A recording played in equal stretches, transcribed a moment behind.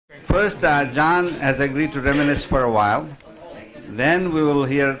first, John has agreed to reminisce for a while. Then we will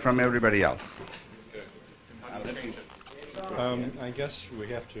hear from everybody else. I guess we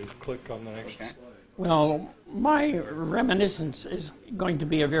have to click on the next. Okay. Well, my reminiscence is going to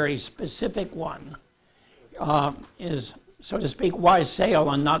be a very specific one. Is, so to speak, why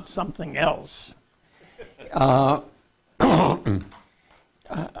sail and not something else? I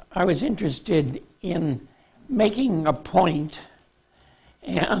was interested in making a point,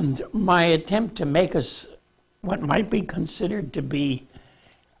 and my attempt to make us what might be considered to be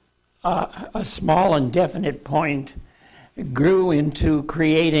a small and definite point grew into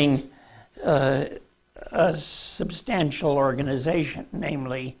creating a substantial organization,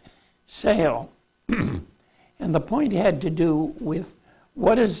 namely SAIL. And the point had to do with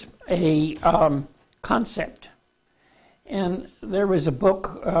what is a concept. And there was a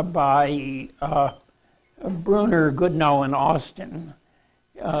book by Bruner, Goodnow, and Austin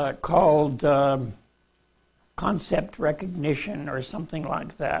called Concept Recognition or something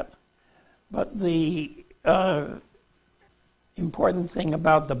like that. But the important thing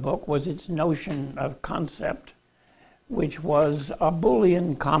about the book was its notion of concept, which was a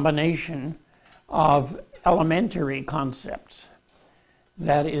Boolean combination of elementary concepts.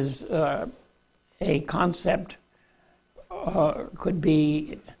 That is, a concept could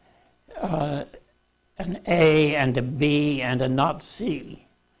be an A and a B and a not C.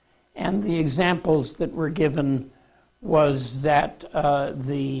 And the examples that were given was that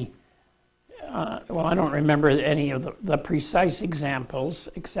well, I don't remember any of the precise examples,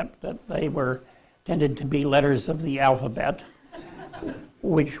 except that they tended to be letters of the alphabet,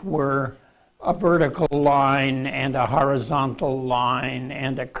 which were a vertical line and a horizontal line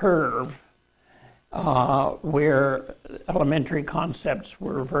and a curve, where elementary concepts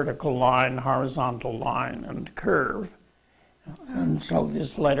were vertical line, horizontal line, and curve. And so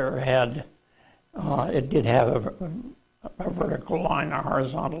this letter had, it did have a vertical line, a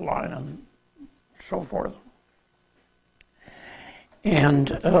horizontal line, and so forth.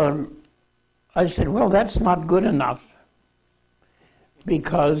 And I said, well, that's not good enough,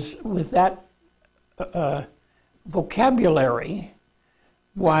 because with that vocabulary,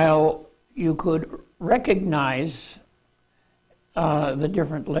 while you could recognize the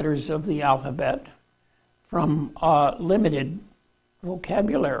different letters of the alphabet from limited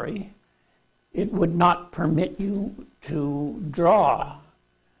vocabulary, it would not permit you to draw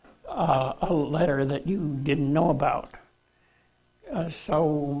a letter that you didn't know about.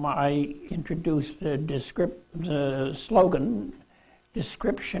 So I introduced the slogan,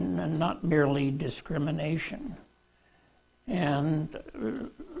 description and not merely discrimination. And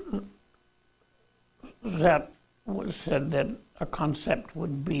that was said that a concept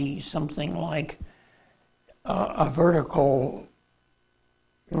would be something like a vertical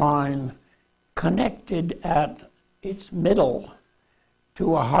line connected at its middle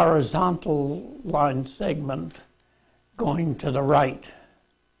to a horizontal line segment going to the right,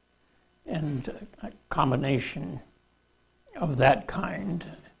 and a combination of that kind.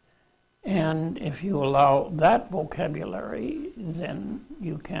 And if you allow that vocabulary, then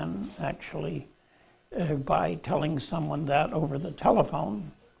you can actually, by telling someone that over the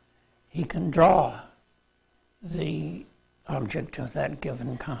telephone, he can draw the object of that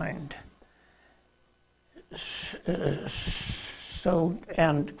given kind. So,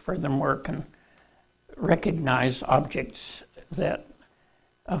 and furthermore, can recognize objects that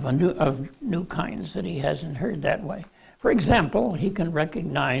of new kinds that he hasn't heard that way. For example, he can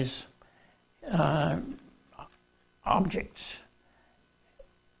recognize objects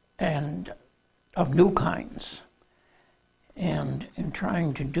and of new kinds. And in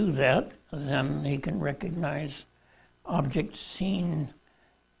trying to do that, then he can recognize objects seen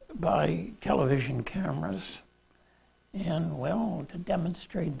by television cameras. And well, to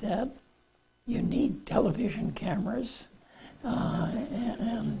demonstrate that, you need television cameras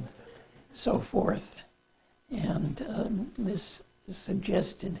and so forth. And this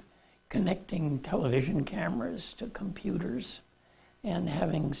suggested connecting television cameras to computers and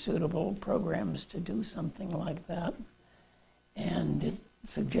having suitable programs to do something like that. And it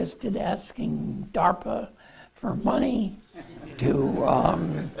suggested asking DARPA for money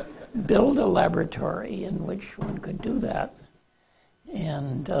to build a laboratory in which one could do that.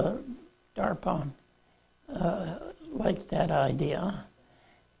 And DARPA liked that idea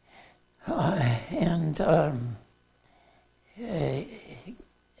and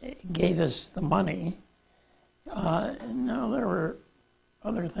gave us the money. Now, there were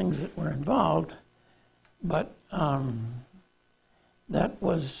other things that were involved, but that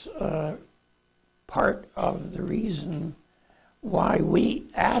was part of the reason why we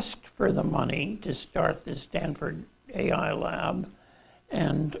asked for the money to start the Stanford AI lab,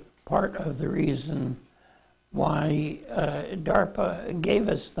 and part of the reason why DARPA gave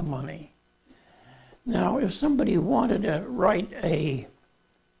us the money. Now, if somebody wanted to write a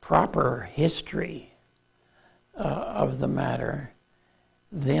proper history of the matter,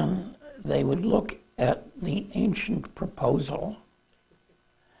 then they would look at the ancient proposal,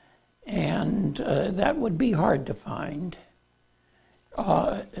 and that would be hard to find.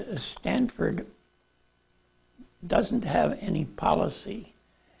 Stanford doesn't have any policy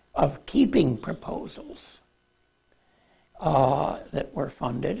of keeping proposals that were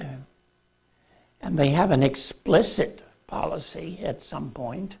funded, and they have an explicit policy at some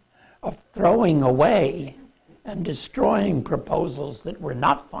point of throwing away and destroying proposals that were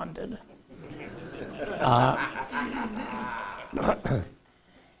not funded.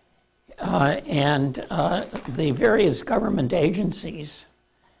 And the various government agencies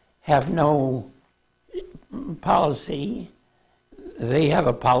have no policy. They have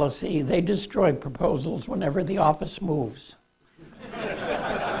a policy. They destroy proposals whenever the office moves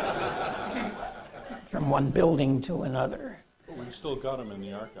from one building to another. But we still got them in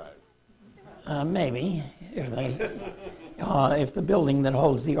the archive. Maybe, if the building that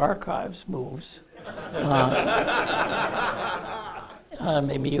holds the archives moves.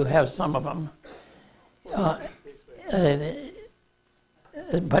 Maybe you have some of them.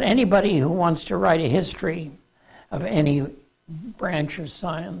 But anybody who wants to write a history of any branch of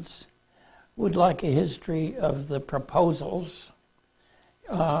science would like a history of the proposals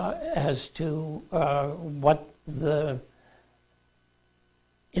as to what the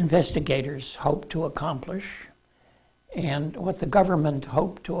investigators hope to accomplish and what the government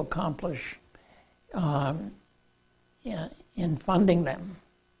hoped to accomplish in funding them.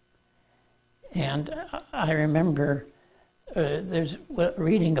 And I remember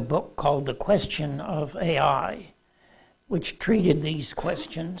reading a book called The Question of AI, which treated these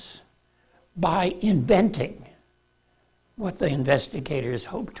questions by inventing what the investigators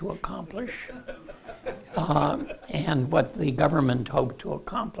hoped to accomplish and what the government hoped to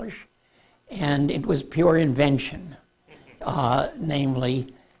accomplish. And it was pure invention.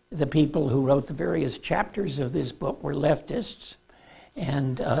 Namely, the people who wrote the various chapters of this book were leftists,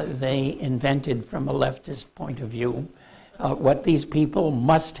 and they invented from a leftist point of view what these people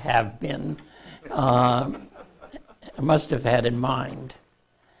must have been, must have had in mind.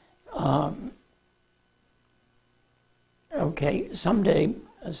 Okay, someday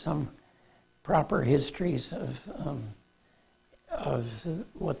some proper histories of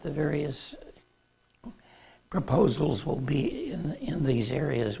what the various proposals will be in these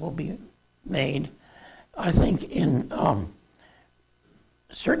areas will be made. I think in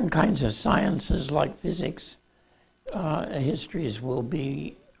certain kinds of sciences like physics, histories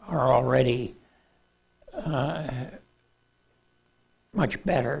are already much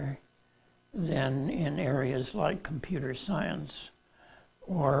better than in areas like computer science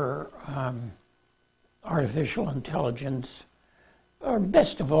or artificial intelligence, or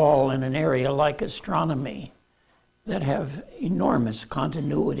best of all in an area like astronomy that have enormous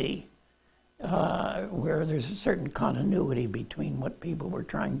continuity, where there's a certain continuity between what people were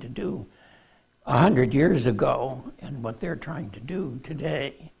trying to do 100 years ago and what they're trying to do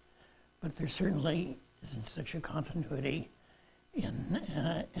today. But there certainly isn't such a continuity in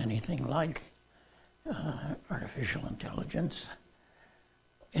anything like artificial intelligence.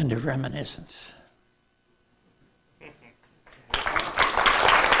 End of reminiscence.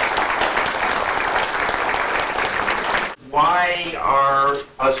 Why are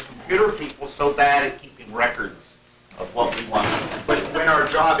us computer people so bad at keeping records of what we want? But when our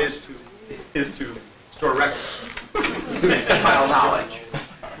job is to store records, File knowledge.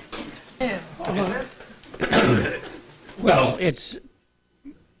 Well,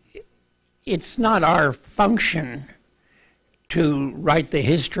 it's not our function to write the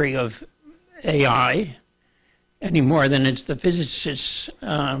history of AI any more than it's the physicist's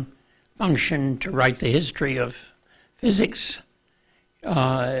function to write the history of physics.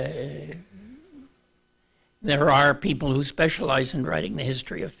 There are people who specialize in writing the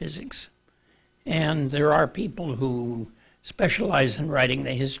history of physics, and there are people who specialize in writing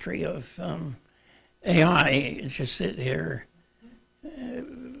the history of AI. It's just that they're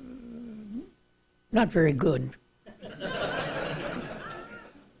not very good.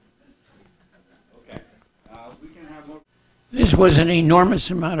 This was an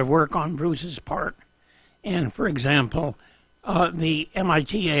enormous amount of work on Bruce's part. And for example, the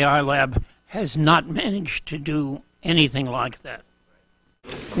MIT AI lab has not managed to do anything like that.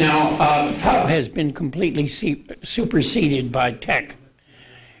 Now, Pub has been completely superseded by Tech.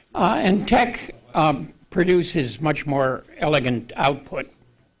 And Tech produces much more elegant output.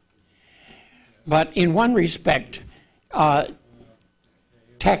 But in one respect,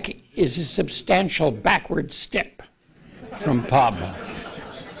 Tech is a substantial backward step from Pub.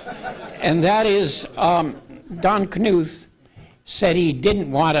 And that is, Don Knuth said he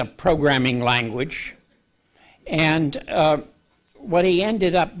didn't want a programming language. And what he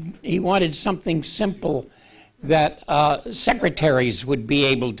ended up, he wanted something simple that secretaries would be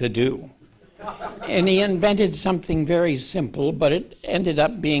able to do. And he invented something very simple, but it ended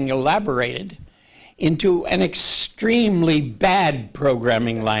up being elaborated into an extremely bad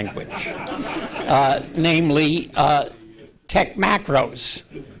programming language, namely Tech macros.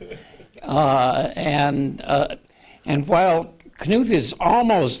 And while Knuth is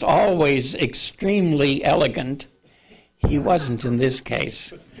almost always extremely elegant, he wasn't in this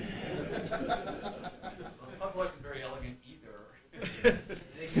case. Pub wasn't very elegant either.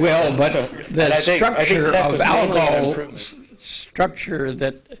 Well, but the structure of alcohol, structure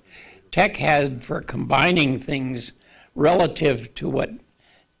that Tech had for combining things relative to what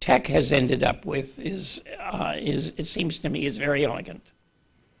Tech has ended up with is it seems to me, is very elegant.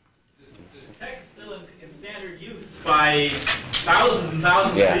 Tech is still in standard use by thousands and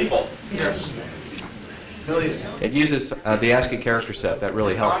thousands of people. Yes. It uses the ASCII character set. That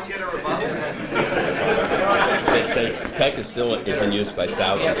really helps. They say Tech is still in use by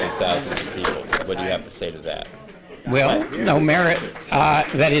thousands and thousands of people. What do you have to say to that? Well, no merit.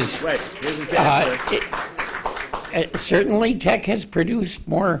 That is, certainly Tech has produces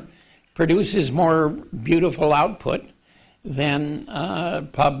more beautiful output than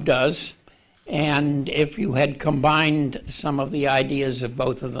Pub does. And if you had combined some of the ideas of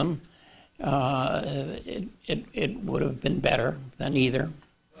both of them, it would have been better than either.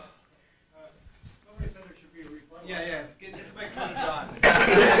 Yeah. Get the microphone, Don.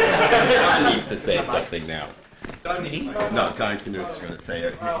 Don needs to say something now. No, Don Knuth is going to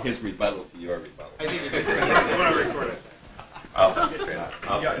say his rebuttal to your rebuttal. I think you want to record it.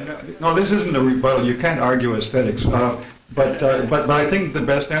 No, this isn't a rebuttal. You can't argue aesthetics. But I think the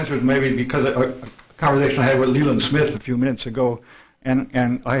best answer is maybe because a conversation I had with Leland Smith a few minutes ago,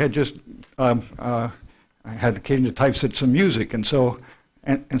 and I had just I had occasion to typeset some music, and so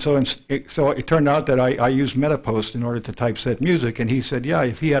it turned out that I used Metapost in order to typeset music, and he said, yeah,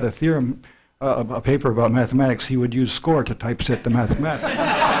 if he had a theorem, a paper about mathematics, he would use Score to typeset the mathematics.